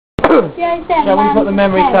Shall we put the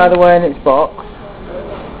memory card away in its box?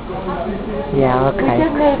 Yeah, okay.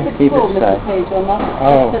 Keep it safe.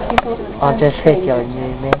 Oh. I'll just videoing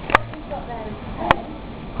you, miss.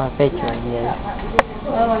 I'm videoing you.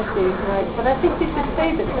 Oh, I see, right. But I think you should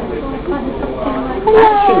save it.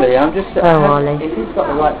 Actually, I'm just... Oh, Ollie. If he's got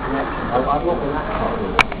the right connection, I'd want the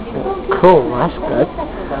laptop. Cool, that's good.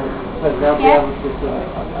 Yeah.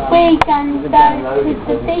 We can go to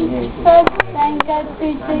the beach first, then go to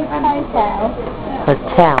the hotel.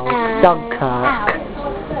 Hotel, Dunkirk. Out.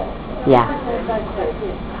 Yeah.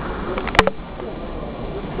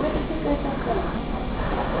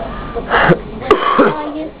 Are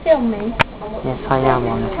you filming? Yes, I am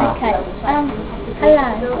on that. Okay. Hello.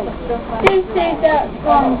 This is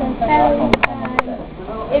from the telephone.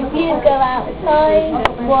 If you go outside,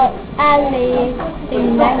 what Ali is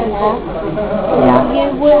doing later, you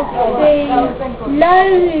will see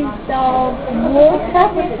loads of water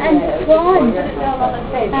and swans,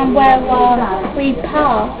 and where we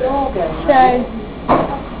pass. So,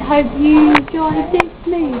 hope you enjoy this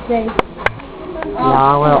movie. Yeah,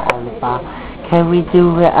 I will, Oliver. Can we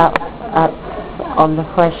do it up on the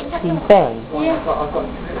Fresh TV? Yeah.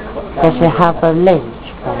 Does it have a link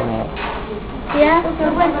for it? Yeah.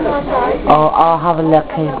 Oh, I'll have a look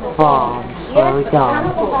in France. Where we go?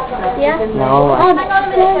 Yeah. No. Oh,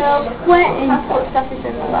 sweating.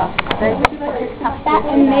 That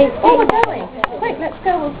amazing. Oh, we're going. Quick, let's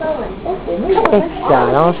go, we're going. It's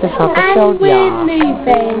done. I'll just have to show And we're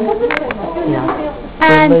moving. Yeah.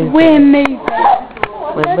 And we're moving.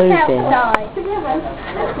 We're Look moving. outside.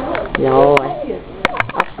 No.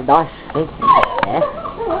 That's a nice thing. Yeah.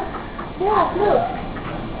 Yeah, look.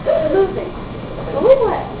 We're moving.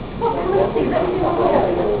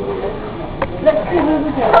 Let's see where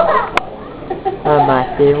we're going. Oh,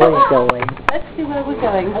 Matthew, what are you doing? Let's see where we're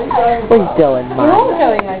going. What are you doing, We're all mate?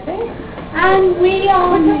 going, I think. And we are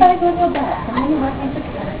Put your moving. bag on your back.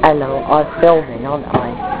 Hello, I'm filming, aren't I?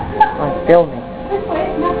 I'm filming. This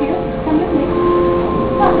way, Matthew. Come with me.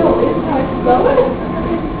 That door is nice.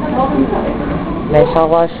 Miss, I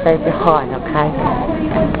will stay behind, okay?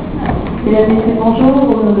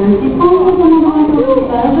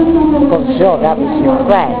 Bonjour, that was your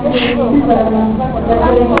French.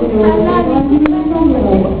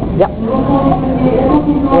 Yep.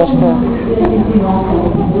 What's the...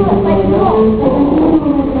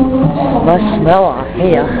 Nice smell out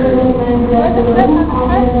here.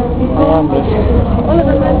 Oh, miss.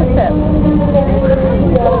 Oliver, where's the step?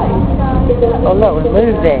 Oh, look, we're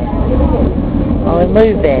moving. Oh, we're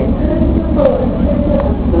moving.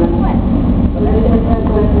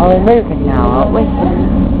 Oh, we're moving now, aren't we?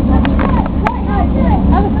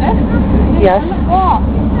 Yes. Oh,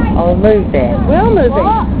 we're moving. We're all moving.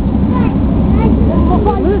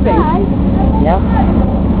 We're moving. Yeah.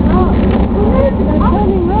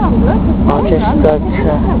 Turning round, look. I'll just go to...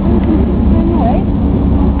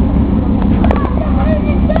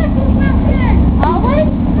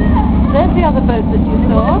 There's the other boat that you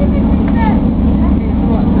saw.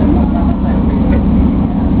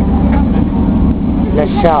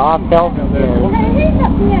 Let's show our filming you.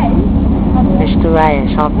 Mr.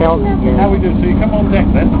 Reyes, I'm filming you. How we do? So you come on deck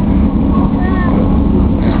then?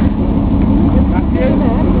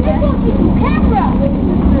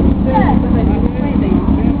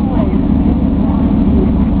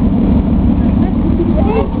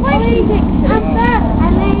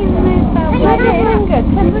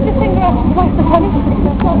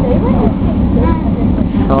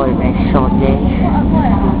 Sorry, Miss Sonny.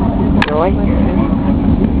 Sorry.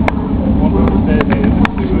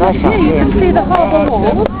 Nice up Yeah, you here. can see the harbour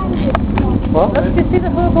wall. What? Look, you see the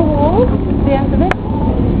harbour wall? The end of it?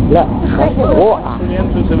 Look, that's the water. The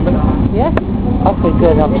entrance in a minute. Yes. I feel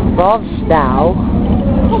good up to France now.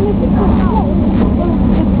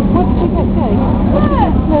 What did you get going?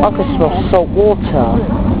 I can smell salt water.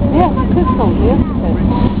 Yes, it is salty, isn't it?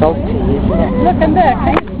 Salty, isn't it? Look, and there,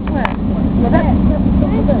 okay? Where? Well, that's...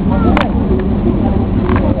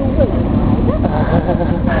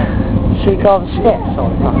 Should we go upstairs or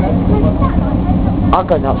not? I'm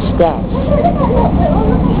going upstairs.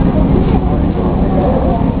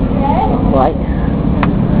 Right.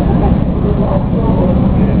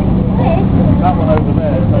 That one over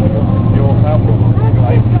there is your outboard.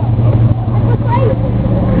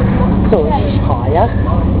 So this is higher.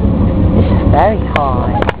 This is very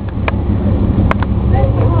high.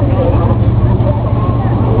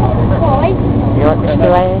 You want to do this?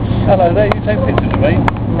 Hello there, you take pictures of me?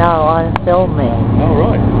 No, I'm filming. Oh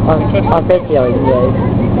right. I'm videoing you.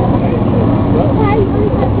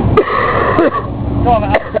 Go on,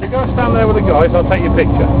 Alex, you go and stand there with the guys, I'll take your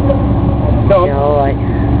picture. Go on. Yeah, alright.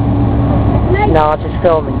 No, just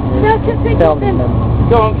filming you. No, just pick up Filming them. them.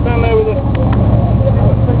 Go on, stand there with the...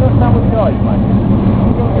 Go stand with the guys, mate.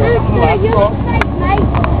 No, you're not safe, mate.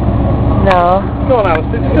 No. Go on, Alice.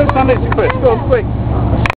 Just go stand next to Chris. Go on, quick.